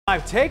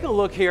Take a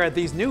look here at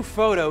these new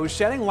photos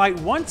shedding light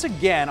once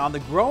again on the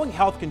growing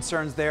health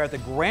concerns there at the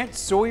Grant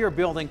Sawyer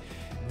Building.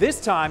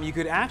 This time you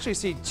could actually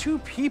see two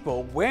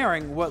people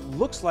wearing what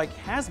looks like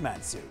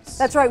hazmat suits.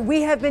 That's right.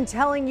 We have been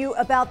telling you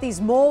about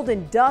these mold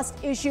and dust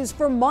issues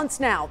for months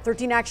now.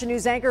 13 Action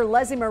News anchor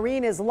Leslie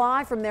Marine is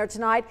live from there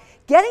tonight,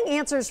 getting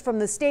answers from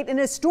the state in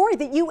a story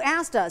that you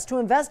asked us to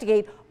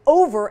investigate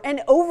over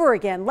and over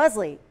again.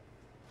 Leslie.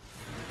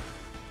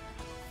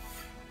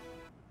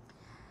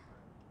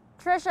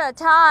 Trisha,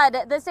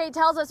 Todd, the state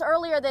tells us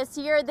earlier this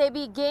year they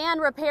began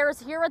repairs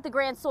here at the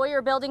Grant Sawyer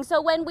Building.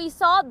 So when we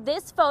saw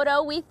this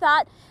photo, we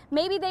thought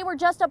maybe they were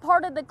just a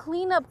part of the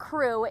cleanup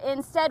crew.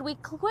 Instead, we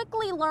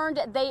quickly learned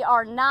they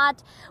are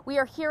not. We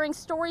are hearing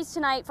stories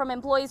tonight from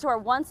employees who are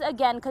once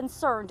again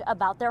concerned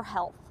about their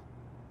health.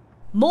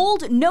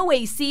 Mold, no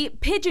AC,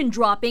 pigeon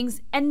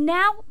droppings, and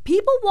now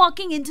people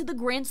walking into the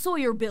Grant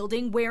Sawyer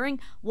Building wearing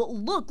what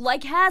look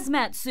like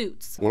hazmat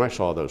suits. When I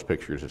saw those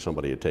pictures that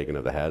somebody had taken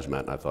of the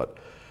hazmat, I thought,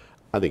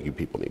 I think you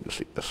people need to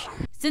see this.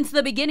 Since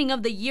the beginning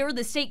of the year,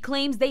 the state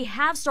claims they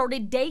have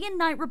started day and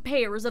night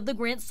repairs of the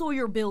Grant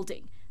Sawyer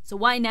Building. So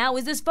why now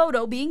is this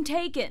photo being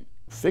taken?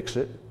 Fix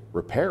it,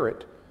 repair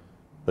it,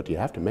 but do you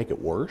have to make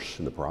it worse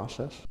in the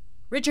process?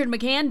 Richard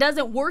McCann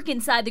doesn't work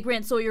inside the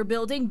Grant Sawyer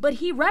Building, but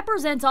he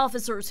represents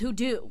officers who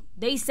do.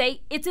 They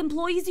say it's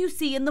employees you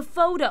see in the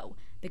photo,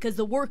 because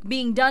the work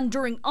being done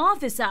during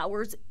office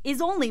hours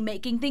is only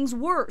making things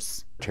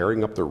worse.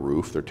 Tearing up the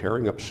roof, they're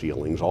tearing up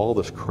ceilings, all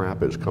this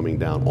crap is coming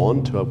down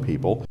onto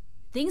people.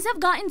 Things have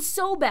gotten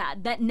so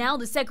bad that now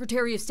the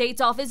Secretary of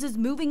State's office is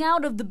moving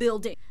out of the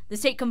building. The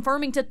state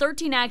confirming to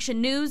 13 Action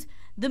News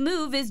the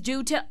move is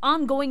due to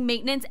ongoing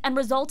maintenance and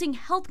resulting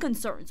health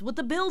concerns with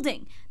the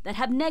building that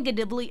have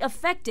negatively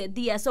affected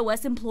the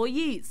SOS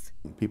employees.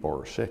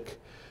 People are sick.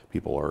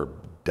 People are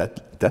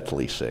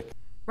deathly sick.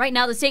 Right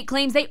now, the state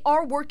claims they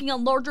are working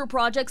on larger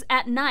projects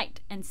at night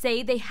and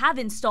say they have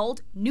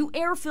installed new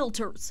air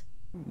filters.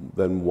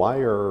 Then why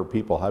are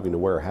people having to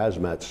wear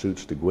hazmat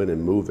suits to go in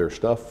and move their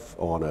stuff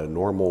on a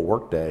normal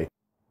workday?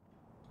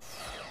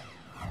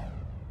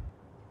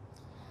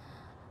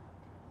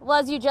 Well,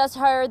 as you just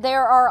heard,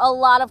 there are a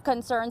lot of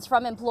concerns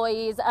from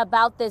employees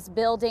about this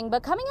building.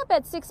 But coming up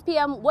at 6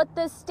 p.m., what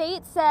the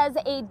state says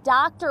a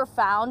doctor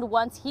found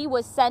once he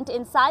was sent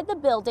inside the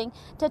building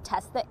to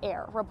test the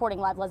air. Reporting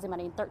live, Leslie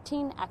Marine,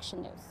 13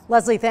 Action News.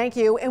 Leslie, thank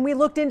you. And we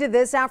looked into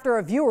this after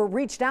a viewer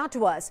reached out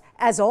to us.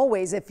 As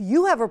always, if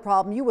you have a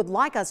problem you would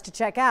like us to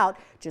check out,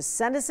 just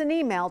send us an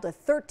email to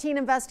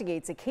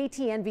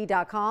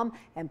 13investigates@ktnv.com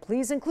and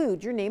please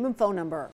include your name and phone number.